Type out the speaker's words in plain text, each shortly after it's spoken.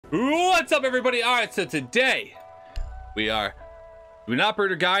What's up, everybody? All right, so today we are doing an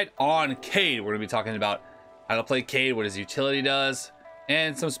operator guide on Cade. We're going to be talking about how to play Cade, what his utility does,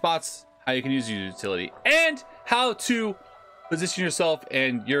 and some spots how you can use your utility, and how to position yourself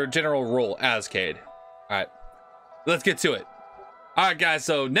and your general role as Cade. All right, let's get to it. All right, guys,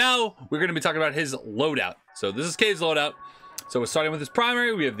 so now we're going to be talking about his loadout. So this is Cade's loadout. So we're starting with his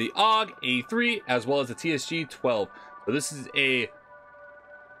primary. We have the AUG A3 as well as the TSG 12. So this is a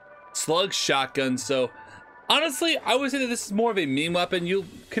slug shotgun. So honestly, I would say that this is more of a meme weapon. You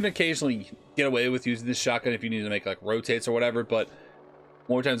can occasionally get away with using this shotgun if you need to make like rotates or whatever, but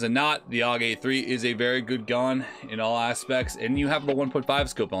more times than not, the AUG A3 is a very good gun in all aspects, and you have the 1.5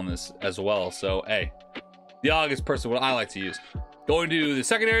 scope on this as well. So hey, the AUG is personally what I like to use. Going to the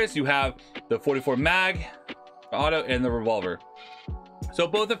secondaries, you have the 44 mag auto and the revolver. So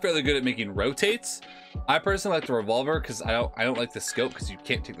both are fairly good at making rotates. I personally like the revolver because I don't like the scope because you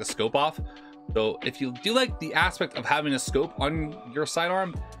can't take the scope off. So if you do like the aspect of having a scope on your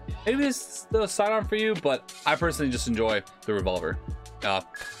sidearm, maybe it's the sidearm for you, but I personally just enjoy the revolver. I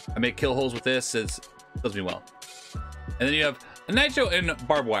make kill holes with this. It does me well. And then you have a nitro and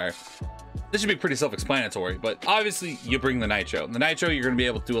barbed wire. This should be pretty self-explanatory, but obviously you bring the nitro. The nitro, you're going to be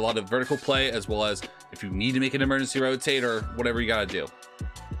able to do a lot of vertical play, as well as if you need to make an emergency rotate or whatever you got to do,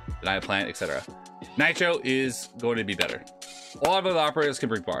 deny a plant, etc. Nitro is going to be better. A lot of other operators can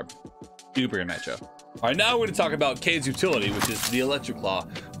bring barb. You can bring a nitro. All right, now we're going to talk about Cade's utility, which is the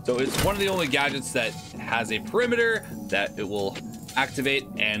Electroclaw. So it's one of the only gadgets that has a perimeter that it will activate,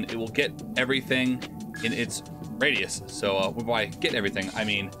 and it will get everything in its radius. So by get everything, I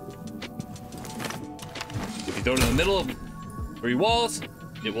mean, if you throw it in the middle of 3 walls,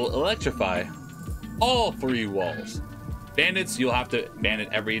 it will electrify all 3 walls. Bandits, you'll have to bandit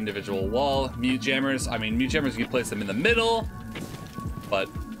every individual wall. Mute jammers, I mean, mute jammers, you can place them in the middle, but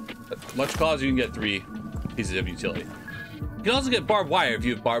Electroclaws, you can get 3 pieces of utility. You can also get barbed wire if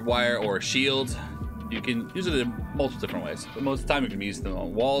you have barbed wire or a shield. You can use it in multiple different ways, but most of the time you can use them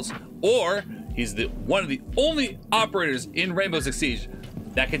on walls, or he's one of the only operators in Rainbow Six Siege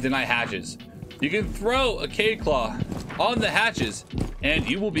that can deny hatches. You can throw a Cade Claw on the hatches, and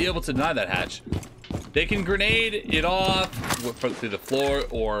you will be able to deny that hatch. They can grenade it off through the floor,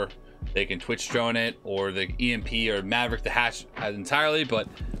 or they can Twitch drone it, or the EMP or Maverick the hatch entirely. But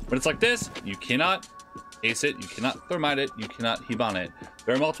when it's like this, you cannot ace it, you cannot thermite it, you cannot Hibana it.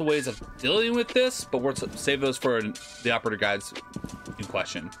 There are multiple ways of dealing with this, but we'll save those for the operator guides in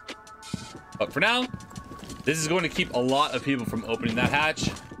question. But for now, this is going to keep a lot of people from opening that hatch,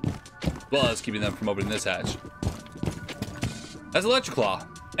 as well as keeping them from opening this hatch. That's Electroclaw.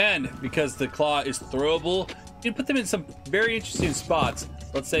 And because the claw is throwable, you can put them in some very interesting spots.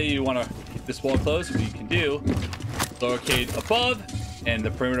 Let's say you want to keep this wall closed, what you can do, throw a Cade above, and the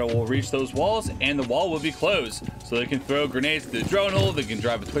perimeter will reach those walls, and the wall will be closed. So they can throw grenades through the drone hole, they can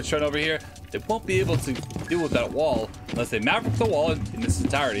drive a Twitch drone over here. They won't be able to deal with that wall unless they maverick the wall in its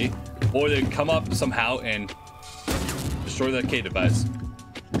entirety, or they come up somehow and destroy that Cade device.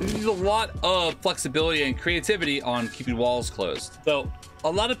 There's a lot of flexibility and creativity on keeping walls closed. So a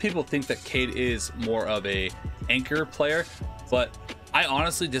lot of people think that Cade is more of a anchor player, but I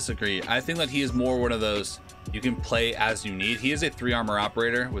honestly disagree. I think that he is more one of those you can play as you need. He is a 3 armor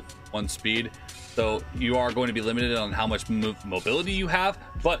operator with 1 speed, so you are going to be limited on how much mobility you have,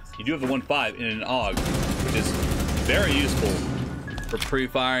 but you do have the 1.5 in an AUG, which is very useful for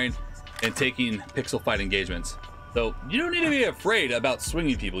pre-firing and taking pixel fight engagements. So you don't need to be afraid about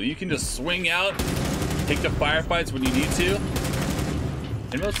swinging people. You can just swing out, take the firefights when you need to,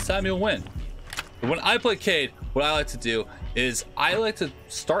 and most of the time you'll win. But when I play Cade, what I like to do is I like to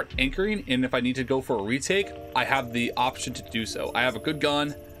start anchoring, and if I need to go for a retake, I have the option to do so. I have a good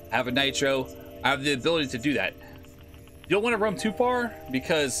gun, I have a nitro, I have the ability to do that. You don't want to run too far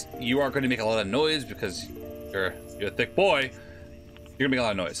because you are going to make a lot of noise, because you're a thick boy, you're gonna make a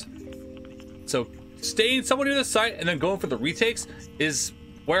lot of noise. So staying somewhere near the site and then going for the retakes is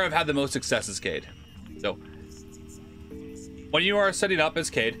where I've had the most success as Cade. So when you are setting up as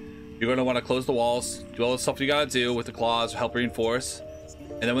Cade, you're going to want to close the walls, do all the stuff you got to do with the claws, help reinforce.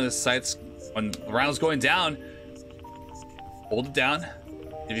 And then when the round's going down, hold it down.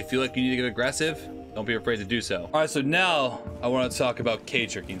 If you feel like you need to get aggressive, don't be afraid to do so. All right, so now I want to talk about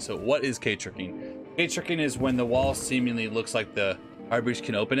Cade tricking. So what is Cade tricking? Cade tricking is when the wall seemingly looks like the hard breach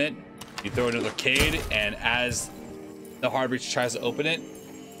can open it. You throw another Cade, and as the hard breach tries to open it,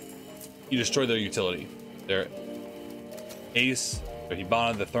 you destroy their utility. Their ace, their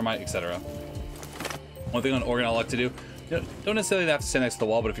Hibana, the thermite, etc. One thing on Organ I like to do, don't necessarily have to stand next to the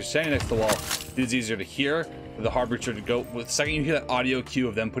wall, but if you're standing next to the wall, it's easier to hear for the Harbinger to go. With the second you hear that audio cue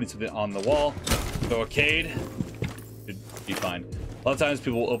of them putting something on the wall, throw a Cade, should be fine. A lot of times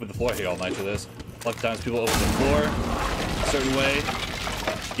people will open the floor. Here, I'll nitro this. A lot of times people open the floor a certain way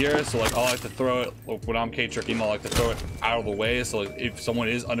here. So like, I like to throw it when I'm Cade tricking. I like to throw it out of the way. So like, if someone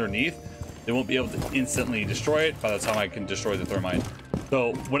is underneath, they won't be able to instantly destroy it by the time I can destroy the thermite.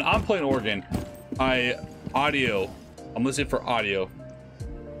 So when I'm playing organ, I'm listening for audio.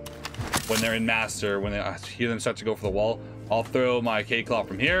 When they're in master, when I hear them start to go for the wall, I'll throw my K-Claw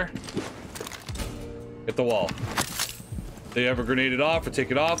from here. Hit the wall. If they ever grenade it off or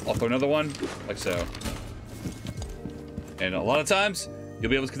take it off, I'll throw another one, like so. And a lot of times, you'll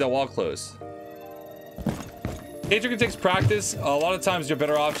be able to keep that wall closed. Cade tricking takes practice. A lot of times, you're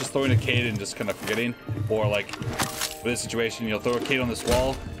better off just throwing a Cade and just kind of forgetting. Or like, for this situation, you'll throw a Cade on this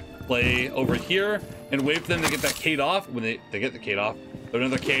wall, play over here, and wait for them to get that Cade off. When they get the Cade off, throw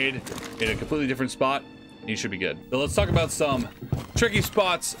another Cade in a completely different spot, and you should be good. So let's talk about some tricky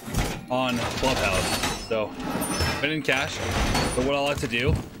spots on Clubhouse. So, spending cash. So what I like to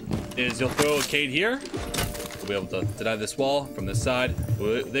do is you'll throw a Cade here. We'll be able to deny this wall from this side.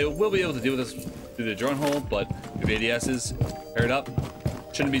 They will be able to deal with this through the drone hole, but if ADS is paired up,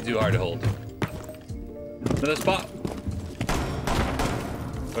 shouldn't be too hard to hold. Another spot.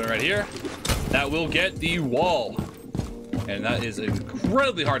 Put it right here. That will get the wall. And that is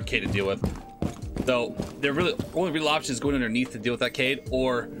incredibly hard Cade to deal with. So they're really only real option is going underneath to deal with that Cade,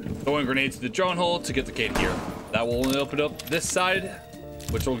 or throwing grenades to the drone hole to get the Cade here. That will only open up this side,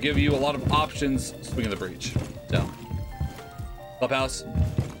 which will give you a lot of options swinging the breach. So, Clubhouse.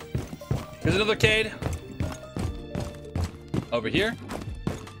 Here's another Cade over here.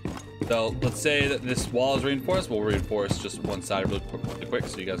 So let's say that this wall is reinforced. We'll reinforce just one side really quick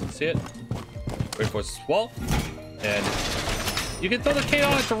so you guys can see it. Reinforce this wall, and you can throw the Cade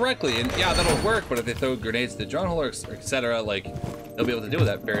on it directly, and yeah, that'll work. But if they throw grenades to the drone hole, etc., like, they'll be able to deal with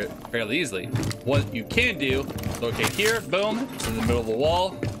that fairly easily. What you can do, throw a Cade here, boom, it's in the middle of the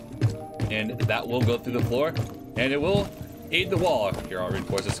wall, and that will go through the floor, and it will aid the wall. Here, I'll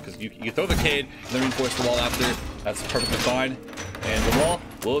reinforce this because you can throw the Cade and then reinforce the wall after. That's perfectly fine, and the wall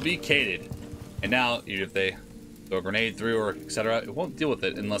will be Caded. And now, even if they throw a grenade through or etc., it won't deal with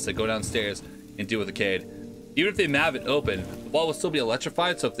it unless they go downstairs and deal with the Cade. Even if they map it open, the wall will still be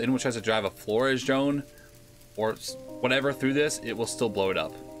electrified, so if anyone tries to drive a Flores drone or whatever through this, it will still blow it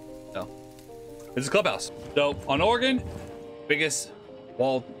up. So, this is Clubhouse. So, on Oregon, biggest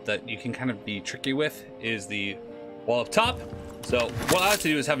wall that you can kind of be tricky with is the wall up top. So, what I like to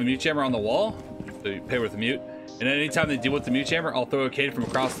do is have a mute jammer on the wall, so you pay with the mute, and anytime they deal with the mute jammer, I'll throw a Cade from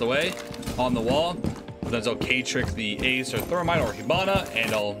across the way on the wall. Sometimes I'll Cade trick the Ace or Thermite or Hibana,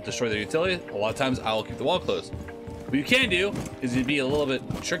 and I'll destroy their utility. A lot of times I'll keep the wall closed. What you can do is it'd be a little bit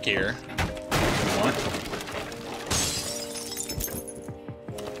trickier if you want.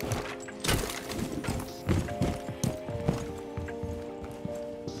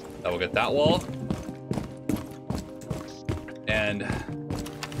 That will get that wall. And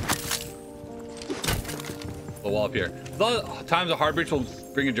the wall up here. A lot of times a hard breach will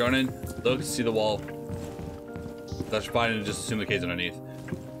bring a drone in, look, see the wall. That's fine, and just assume the Cade's underneath.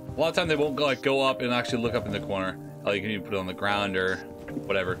 A lot of times they won't go up and actually look up in the corner. You can even put it on the ground or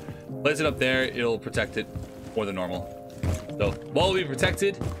whatever. Place it up there, it'll protect it more than normal. So wall will be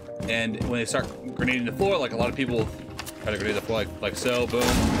protected, and when they start grenading the floor, like a lot of people try to grenade the floor like so, boom,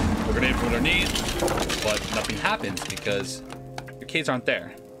 or grenade from underneath, but nothing happens because your Cades aren't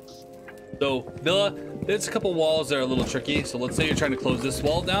there. So Villa, there's a couple walls that are a little tricky. So let's say you're trying to close this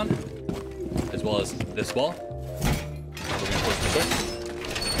wall down, as well as this wall. We're gonna push it quick.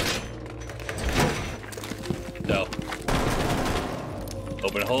 So,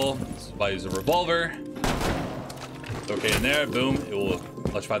 open a hole. So if I use a revolver, okay, in there, boom, it will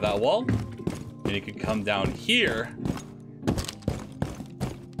electrify that wall. And you can come down here,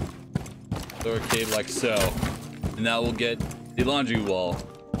 throw a Cade like so, and that will get the laundry wall.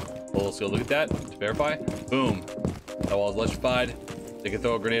 Well, let's go look at that to verify. Boom, that wall is electrified. They can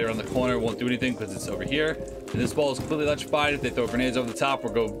throw a grenade around the corner, won't do anything because it's over here. And this wall is completely electrified. If they throw grenades over the top or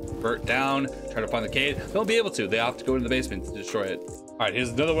go vert down, try to find the Cade, they won't be able to. They have to go into the basement to destroy it. All right, here's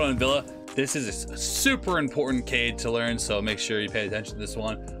another one on Villa. This is a super important Cade to learn, so make sure you pay attention to this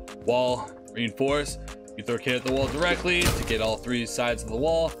one. Wall reinforce. You throw a Cade at the wall directly to get all three sides of the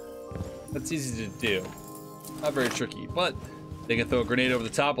wall. That's easy to do. Not very tricky, but they can throw a grenade over the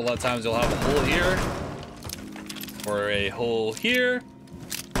top. A lot of times you'll have a hole here or a hole here.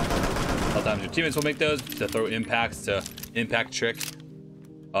 A lot of times your teammates will make those to throw impacts to impact trick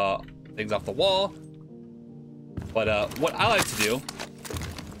things off the wall. But what I like to do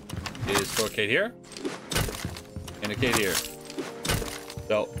is throw a Cade here. and a Cade here.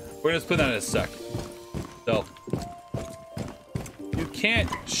 So we're gonna split that in a sec. So you can't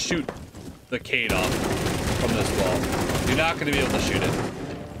shoot the Cade off from this wall. You're not gonna be able to shoot it.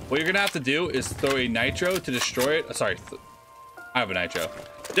 What you're gonna have to do is throw a nitro to destroy it. Sorry, I have a nitro.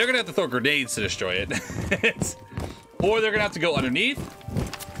 They're gonna have to throw grenades to destroy it. Or they're gonna have to go underneath,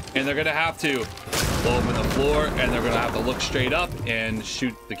 and they're gonna have to blow open the floor, and they're gonna have to look straight up and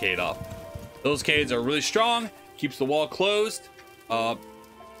shoot the Cade off. Those Cades are really strong, keeps the wall closed. Kind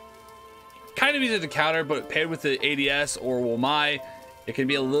of easy to counter, but paired with the ADS or Womai, it can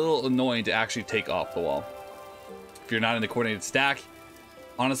be a little annoying to actually take off the wall. If you're not in the coordinated stack,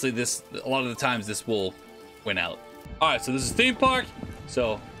 honestly, a lot of the times this will win out. All right, so this is Themepark.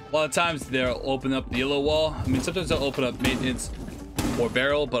 So a lot of times they'll open up the yellow wall. I mean, sometimes they'll open up maintenance or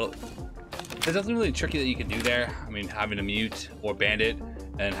barrel, but there's nothing really tricky that you can do there. I mean, having a mute or bandit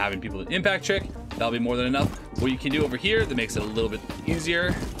and having people an impact trick, that'll be more than enough. What you can do over here that makes it a little bit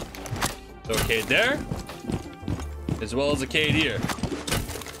easier. So a Cade there, as well as a Cade here.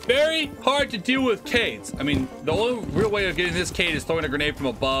 Very hard to deal with Cades. I mean, the only real way of getting this Cade is throwing a grenade from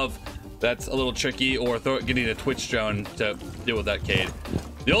above. That's a little tricky, or getting a Twitch drone to deal with that Cade.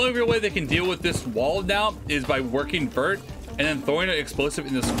 The only real way they can deal with this wall now is by working vert and then throwing an explosive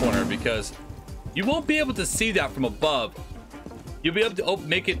in this corner, because you won't be able to see that from above. You'll be able to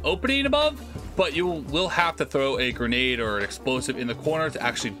make it opening above, but you will have to throw a grenade or an explosive in the corner to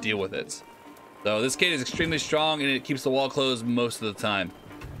actually deal with it. So this Cade is extremely strong, and it keeps the wall closed most of the time.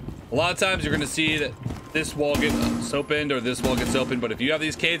 A lot of times you're going to see that this wall gets opened or this wall gets opened, but if you have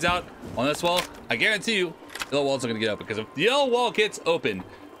these Cades out on this wall, I guarantee you the yellow wall's not going to get open, because if the yellow wall gets open,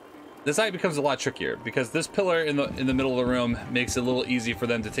 this night becomes a lot trickier, because this pillar in the middle of the room makes it a little easy for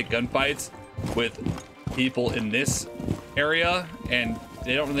them to take gunfights with people in this area, and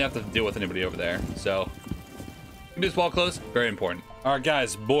they don't really have to deal with anybody over there. So keep this wall closed, very important. All right,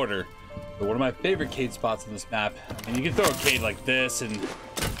 guys, border. So one of my favorite Cade spots in this map. I mean, you can throw a Cade like this, and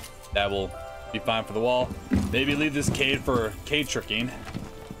that will be fine for the wall. Maybe leave this Cade for Cade tricking.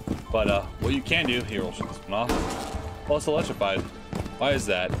 But what you can do here, we'll shut this one off. Well, it's electrified. Why is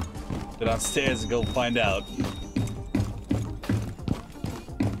that? Get on stairs and go find out.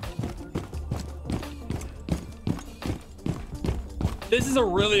 This is a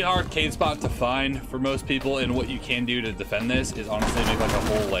really hard Cade spot to find for most people, and what you can do to defend this is honestly make like a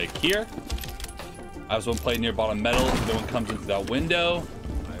hole like here. I have one plate near bottom metal. If no one comes into that window,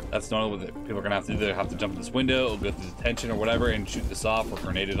 that's normally what people are gonna have to do. They have to jump in this window, or go through detention or whatever, and shoot this off or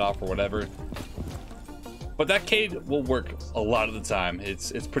grenade it off or whatever. But that Cade will work a lot of the time.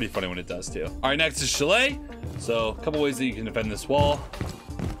 It's pretty funny when it does too. All right, next is Chalet. So a couple ways that you can defend this wall.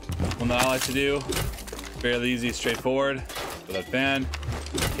 One that I like to do, fairly easy, straightforward. With that fan,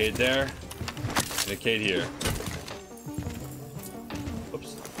 Cade there, and a Cade here.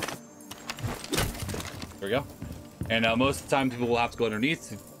 Whoops. There we go. And most of the time, people will have to go underneath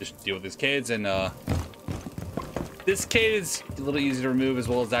to just deal with these Cades. And this Cade is a little easy to remove, as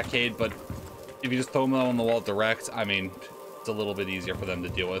well as that Cade. But if you just throw them on the wall direct, I mean, it's a little bit easier for them to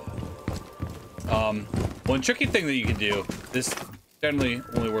deal with. One tricky thing that you can do, this generally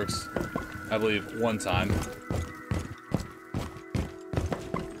only works, I believe, one time.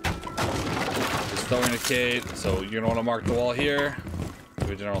 Just throwing a Cade. So you're gonna want to mark the wall here.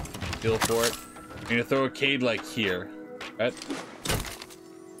 Do a general feel for it. You're gonna throw a Cade like here, right?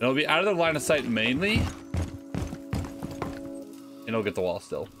 It'll be out of the line of sight mainly, and it'll get the wall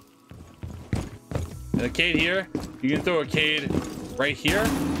still. And a Cade here, you can throw a Cade right here.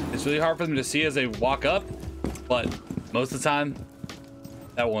 It's really hard for them to see as they walk up, but most of the time,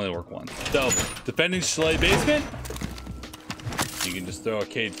 that will only work once. So, defending Chalet basement, you can just throw a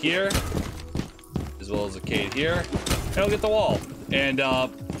Cade here, as well as a Cade here, and it'll get the wall. And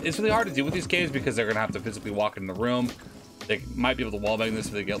it's really hard to deal with these Cades because they're gonna have to physically walk in the room. They might be able to wallbang this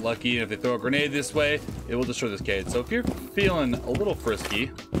if they get lucky, and if they throw a grenade this way, it will destroy this Cade. So if you're feeling a little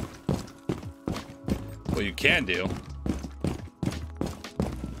frisky, what you can do,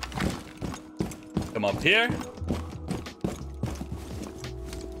 come up here,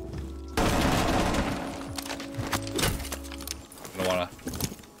 you're gonna wanna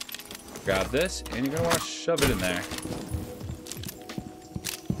grab this, and you're gonna wanna shove it in there.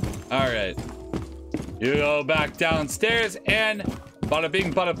 All right, you go back downstairs, and bada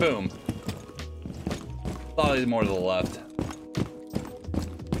bing, bada boom. Slightly more to the left.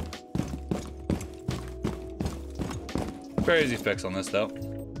 Very easy fix on this, though.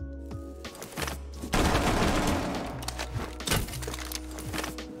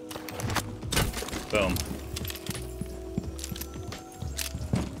 Boom.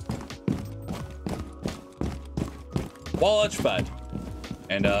 wall electrified.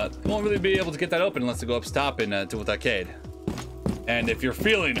 And you won't really be able to get that open unless they go up top and deal with that arcade. And if you're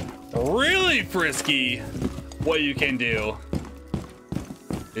feeling really frisky, what you can do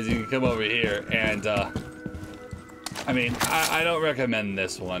is you can come over here and I mean, I don't recommend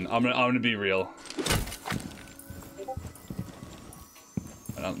this one. I'm gonna be real.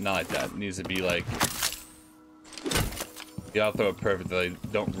 Not like that. It needs to be like, you gotta throw it perfectly. They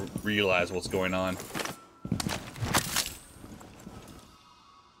don't realize what's going on.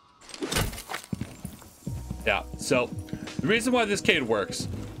 Yeah, so the reason why this arcade works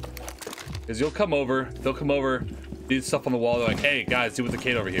is they'll come over, do stuff on the wall. They're like, hey guys, do with the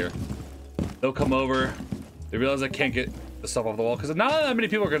arcade over here. They'll come over, they realize they can't get the stuff off the wall because not that many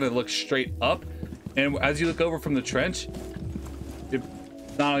people are gonna look straight up. And as you look over from the trench,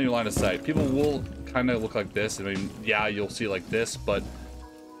 it's not on your line of sight. People will kind of look like this. I mean, yeah, you'll see like this, but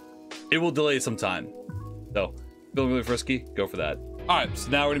it will delay some time. So, feeling really frisky, go for that. All right,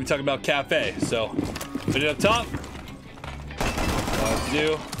 so now we're gonna be talking about Kafe. So, put it up top. All I have to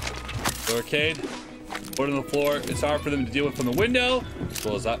do, the arcade, put it on the floor. It's hard for them to deal with from the window. As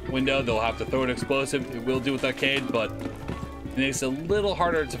well as that window, they'll have to throw an explosive. It will do with that arcade, but it makes it a little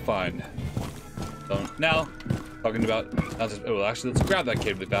harder to find. So now, talking about, oh, actually, let's grab that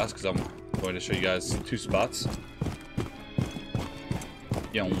arcade really fast because I'm going to show you guys 2 spots.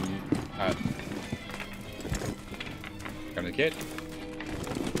 Yeah, all right. Grab the arcade.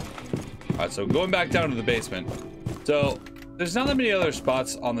 All right, so going back down to the basement. So there's not that many other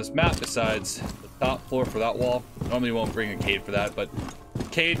spots on this map besides the top floor for that wall. Normally you won't bring a arcade for that, but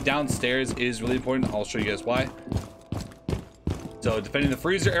arcade downstairs is really important. I'll show you guys why. So defending the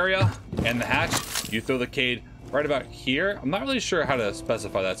freezer area and the hatch, you throw the arcade right about here. I'm not really sure how to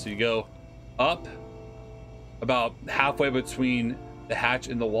specify that. So you go up about halfway between the hatch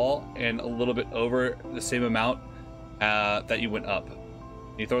and the wall and a little bit over the same amount that you went up.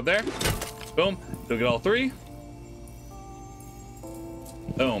 You throw it there, boom, you'll get all 3.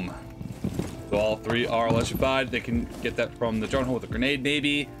 Boom. So all 3 are electrified. They can get that from the drone hole with a grenade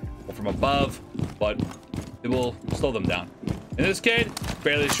maybe, or from above, but it will slow them down. In this arcade,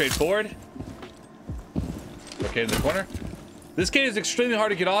 fairly straightforward. Okay, in the corner. This arcade is extremely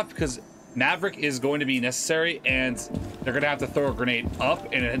hard to get off because Maverick is going to be necessary and they're going to have to throw a grenade up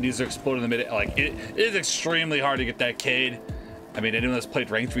and it needs to explode in the middle. Like, it is extremely hard to get that arcade. I mean, anyone that's played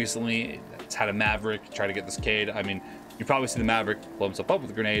ranked recently that's had a Maverick try to get this arcade. I mean, you probably see the Maverick blow himself up with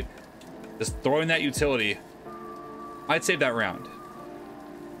a grenade. Just throwing that utility, I'd save that round.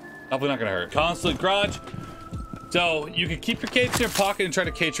 Definitely not gonna hurt. Consulate garage. So you can keep your Ks in your pocket and try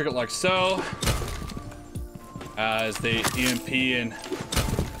to K trigger it like so. As they EMP and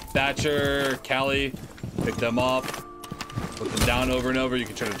Thatcher, Chalet, pick them up, put them down over and over. You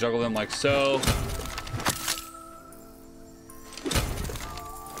can try to juggle them like so.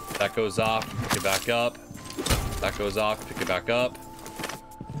 That goes off, pick it back up. That goes off, pick it back up.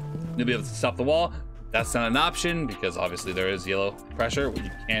 You'll be able to stop the wall. That's not an option because obviously there is yellow pressure, what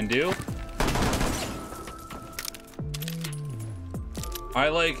you can do. I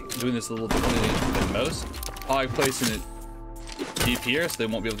like doing this a little differently than most. I like placing it deep here so they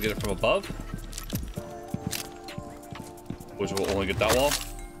won't be able to get it from above, which will only get that wall.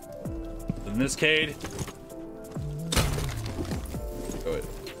 In this arcade, go it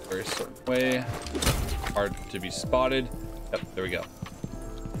a very certain way, hard to be spotted. Yep, there we go.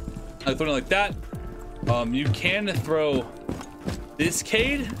 I throw it like that. You can throw this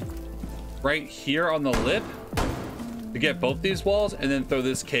arcade right here on the lip to get both these walls, and then throw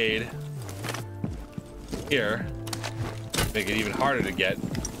this arcade here, make it even harder to get.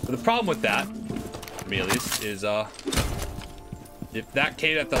 But the problem with that, for me at least, is if that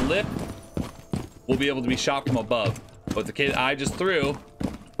arcade at the lip will be able to be shot from above, but the arcade I just threw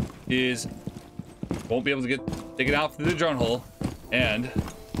is won't be able to take it out through the drone hole, and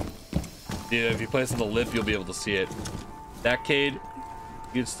if you place it on the lip, you'll be able to see it. That arcade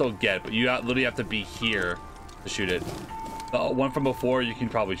you can still get, but you literally have to be here to shoot it. The one from before, you can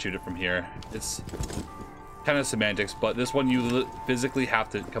probably shoot it from here. It's kind of semantics, but this one you physically have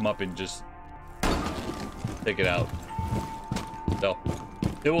to come up and just take it out. So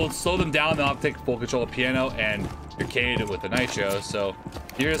it will slow them down. They'll have to take full control of piano and your arcade with the nitro. So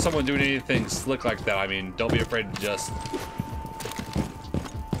if you hear someone doing anything slick like that, I mean, don't be afraid to just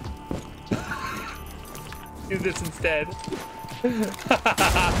do this instead. And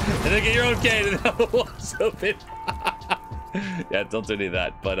then get your own arcade and then the wall's open. Yeah, don't do any of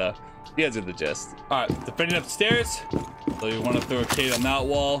that, but you guys get the gist. All right, defending upstairs. So you want to throw a arcade on that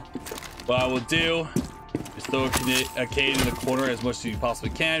wall. What I will do is throw a arcade in the corner as much as you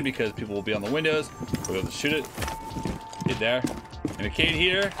possibly can because people will be on the windows. We'll be able to shoot it. Kid there. And a Cade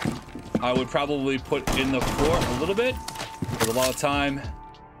here, I would probably put in the floor a little bit. Because a lot of time,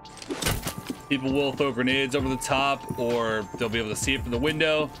 people will throw grenades over the top, or they'll be able to see it from the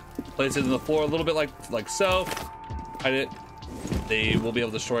window. Place it in the floor a little bit like so. Hide it. They will be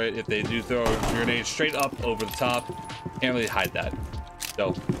able to destroy it if they do throw a grenade straight up over the top. Can't really hide that.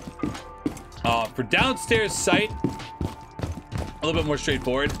 So, for downstairs site, a little bit more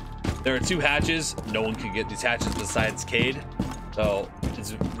straightforward. There are 2 hatches. No one can get these hatches besides Cade. So,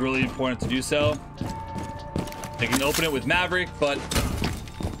 it's really important to do so. They can open it with Maverick, but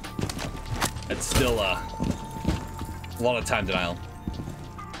it's still a lot of time denial.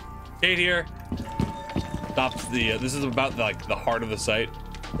 Cade here. Stops the, this is about like the heart of the site.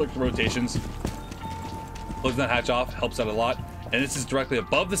 Click the rotations. Close that hatch off, helps out a lot. And this is directly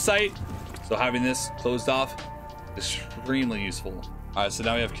above the site, so having this closed off is extremely useful. All right, so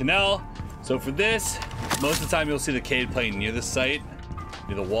now we have Kanal. So for this, most of the time you'll see the Cade playing near the site,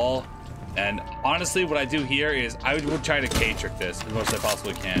 near the wall. And honestly, what I do here is I would try to Cade trick this as much as I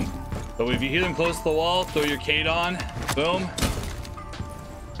possibly can. So if you hear them close to the wall, throw your Cade on, boom.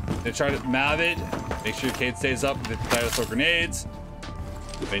 And try to mav it. Make sure your Cade stays up. Try to throw grenades.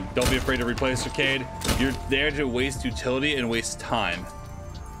 I mean, don't be afraid to replace your Cade. You're there to waste utility and waste time.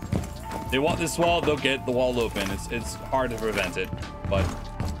 They want this wall, they'll get the wall open. It's hard to prevent it, but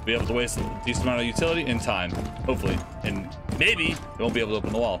be able to waste a decent amount of utility and time, hopefully. And maybe you won't be able to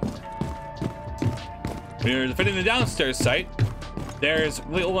open the wall. When you're defending the downstairs site, there's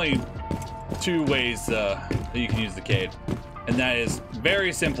really only 2 ways that you can use the Cade. And that is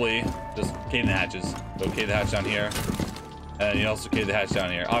very simply just Cade the hatches. So Cade the hatch down here. And you also Cade the hatch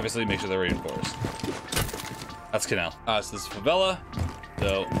down here. Obviously, make sure they're reinforced. That's Kanal. So this is Favela.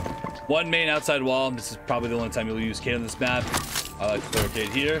 So 1 main outside wall. This is probably the only time you'll use Cade on this map. I like to throw a Cade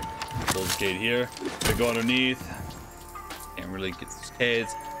here. Close the Cade here. They go underneath. Can't really get these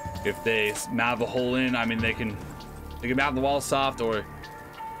Cades. If they mav a hole in, I mean, they can mav the wall soft, or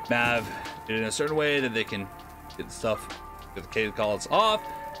mav it in a certain way that they can get the stuff, get the Cade calls off,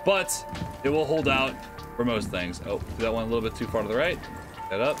 but it will hold out for most things. Oh, do that one a little bit too far to the right. Pick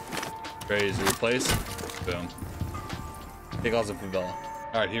that up. Ready to replace. Boom. Take off some Favela.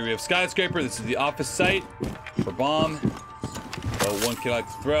 All right, here we have Skyscraper. This is the office site for bomb. So 1 kid I like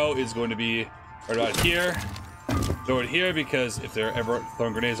to throw is going to be right about here. Throw it here because if they're ever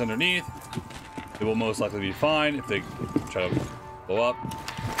throwing grenades underneath, it will most likely be fine. If they try to blow up,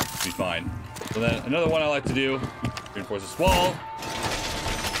 it'll be fine. So then another one I like to do, reinforce this wall.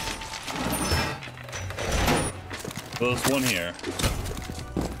 Close one here.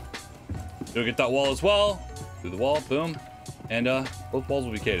 You'll get that wall as well. Through the wall, boom. And both walls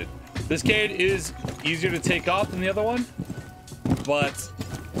will be Caded. This Cade is easier to take off than the other one, but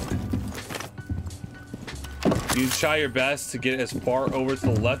you try your best to get as far over to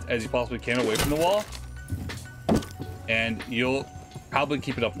the left as you possibly can away from the wall, and you'll probably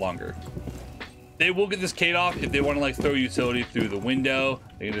keep it up longer. They will get this Cade off if they want to like throw utility through the window.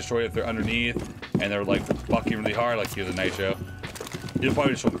 They can destroy it if they're underneath and they're like bucking really hard, like here's a nitro. You'll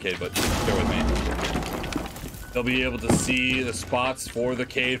probably destroy the Cade, but bear with me. They'll be able to see the spots for the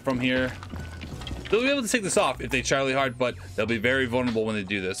Cade from here. They'll be able to take this off if they try really hard, but they'll be very vulnerable when they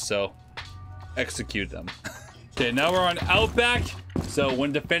do this, so execute them. Okay, now we're on Outback. So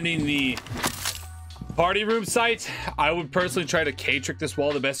when defending the party room site, I would personally try to K-trick this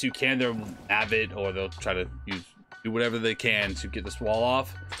wall the best you can. They'll nab it, or they'll try to do whatever they can to get this wall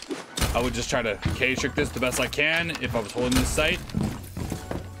off. I would just try to K-trick this the best I can if I was holding this site.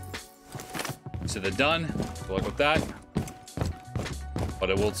 So they're done. Good luck with that. But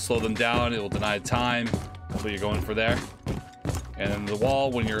it will slow them down. It will deny time. That's what you're going for there. And then the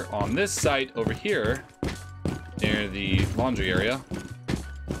wall, when you're on this site over here, near the laundry area.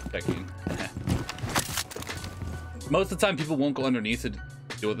 Checking. Most of the time, people won't go underneath to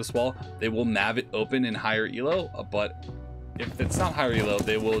deal with this wall. They will nav it open in higher elo, but if it's not higher elo,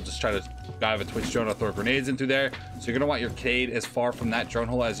 they will just try to dive a Twitch drone or throw grenades in through there. So you're gonna want your Cade as far from that drone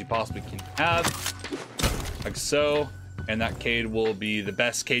hole as you possibly can have, like so. And that Cade will be the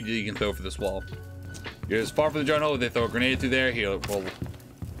best Cade that you can throw for this wall. You're as far from the drone hole. If they throw a grenade through there, here, for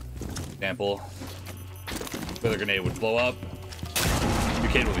example, where the grenade would blow up,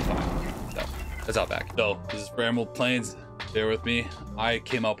 your Cade will be fine. So that's Outback. So this is for Emerald Plains. Bear with me. I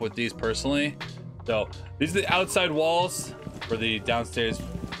came up with these personally. So these are the outside walls for the downstairs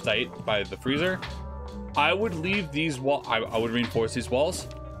site by the freezer. I would leave these walls. I would reinforce these walls,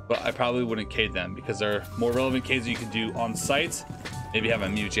 but I probably wouldn't Cade them because they're more relevant Cades you can do on site. Maybe have a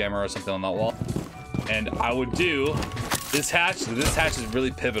mute jammer or something on that wall. And I would do this hatch. So this hatch is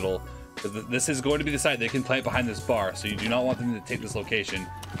really pivotal This is going to be the site they can plant behind this bar, so you do not want them to take this location.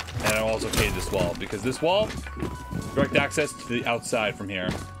 And I'll also cave this wall, because this wall, direct access to the outside from here.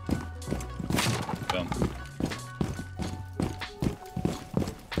 Boom.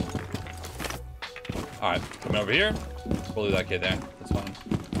 Alright, coming over here. We'll leave that kid there. That's fine.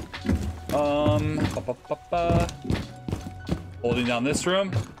 Holding down this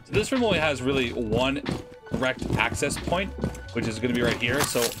room. So this room only has really one direct access point, which is going to be right here.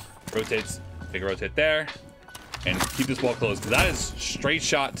 So rotates, take a rotate there, and keep this wall closed, because that is straight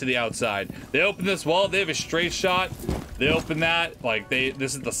shot to the outside. They open this wall, they have a straight shot. They open that, like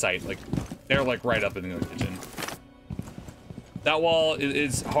this is the site. Like they're like right up in the kitchen. That wall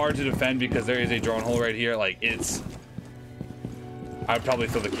is hard to defend because there is a drone hole right here. Like I'd probably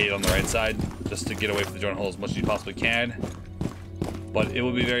throw the Kate on the right side just to get away from the drone hole as much as you possibly can. But it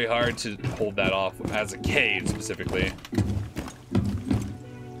will be very hard to hold that off as a cave specifically.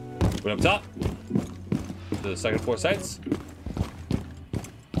 Went up top to the second floor sites.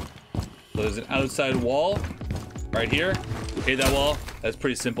 So there's an outside wall right here. Okay, that wall. That's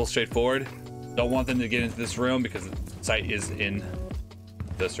pretty simple, straightforward. Don't want them to get into this room because the site is in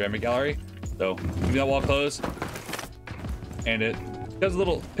the ceramic gallery. So keep that wall closed. And it does a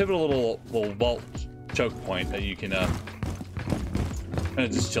little pivotal little vault choke point that you can kind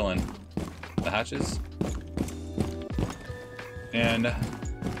of just chill in the hatches. And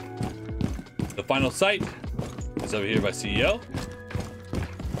the final site is over here by CEO.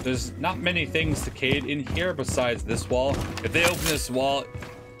 There's not many things to cade in here besides this wall. If they open this wall,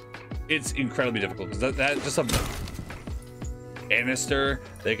 it's incredibly difficult because that's just a banister.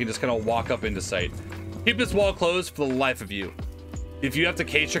 They can just kind of walk up into sight. Keep this wall closed for the life of you. If you have to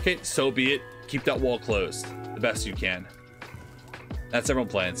cage trick it, so be it. Keep that wall closed the best you can. That's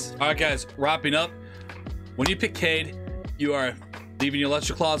everyone's plans. All right, guys, wrapping up. When you pick Cade, you are leaving your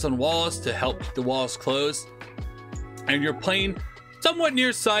Electroclaws on walls to help keep the walls closed. And you're playing somewhat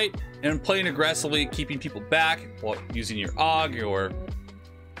near sight and playing aggressively, keeping people back while using your AUG or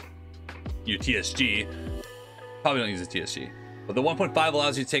your TSG. Probably don't use a TSG. But the 1.5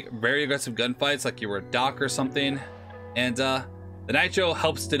 allows you to take very aggressive gunfights like you were a doc or something. And the Nitro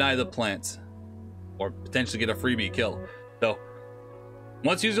helps deny the plants or potentially get a freebie kill. So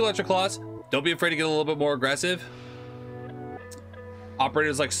once you use your Electroclaws, don't be afraid to get a little bit more aggressive.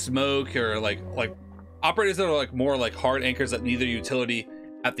 Operators like Smoke or like operators that are like more like hard anchors that need their utility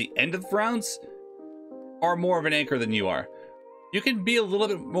at the end of rounds are more of an anchor than you are. You can be a little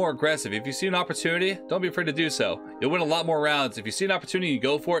bit more aggressive. If you see an opportunity, don't be afraid to do so. You'll win a lot more rounds. If you see an opportunity, you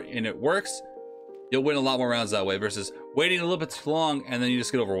go for it and it works, you'll win a lot more rounds that way versus waiting a little bit too long and then you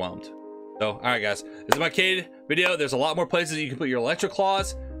just get overwhelmed. So, all right, guys, this is my Cade video. There's a lot more places you can put your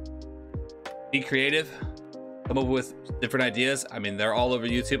Electroclaws. Be creative. Come up with different ideas. I mean, they're all over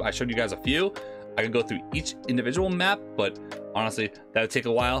YouTube. I showed you guys a few. I can go through each individual map, but honestly, that would take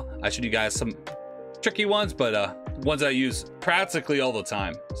a while. I showed you guys some tricky ones, but ones that I use practically all the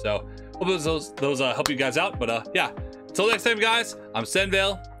time. So hope those help you guys out. But yeah, until next time, guys, I'm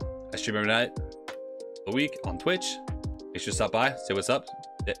SenVale. I stream every night a week on Twitch. Make sure to stop by, say what's up.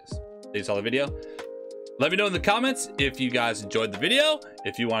 They saw the video. Let me know in the comments if you guys enjoyed the video,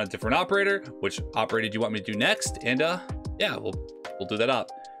 if you want a different operator, which operator do you want me to do next, and yeah, we'll do that up.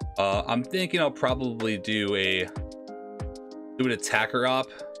 I'm thinking I'll probably do an attacker op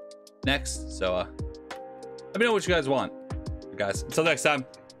next. So let me know what you guys want. Guys, until next time,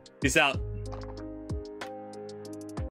 peace out.